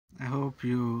I hope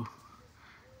you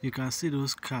can see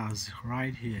those cars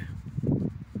right here.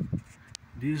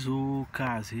 These old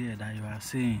cars here that you are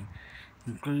seeing,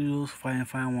 including those fine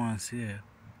ones here,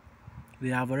 they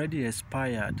have already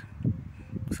expired,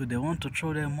 so they want to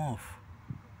throw them off.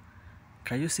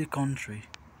 Can you see country?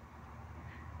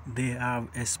 They have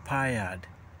expired.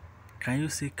 Can you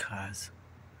see cars?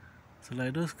 So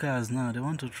like those cars now, they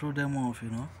want to throw them off,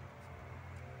 you know.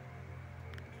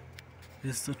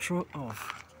 It's to throw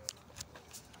off.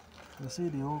 You see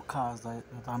the old cars that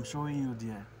I'm showing you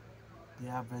there, they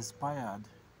have expired.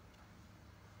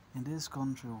 In this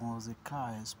country, once a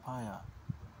car expires,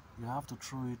 you have to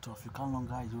throw it off. You can no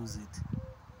longer use it.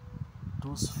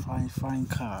 Those fine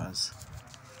cars.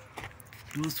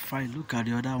 Those fine, look at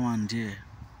the other one there.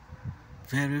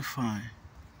 Very fine.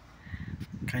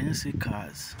 Can you see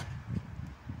cars?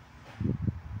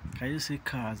 Can you see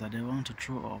cars that they want to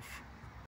throw off?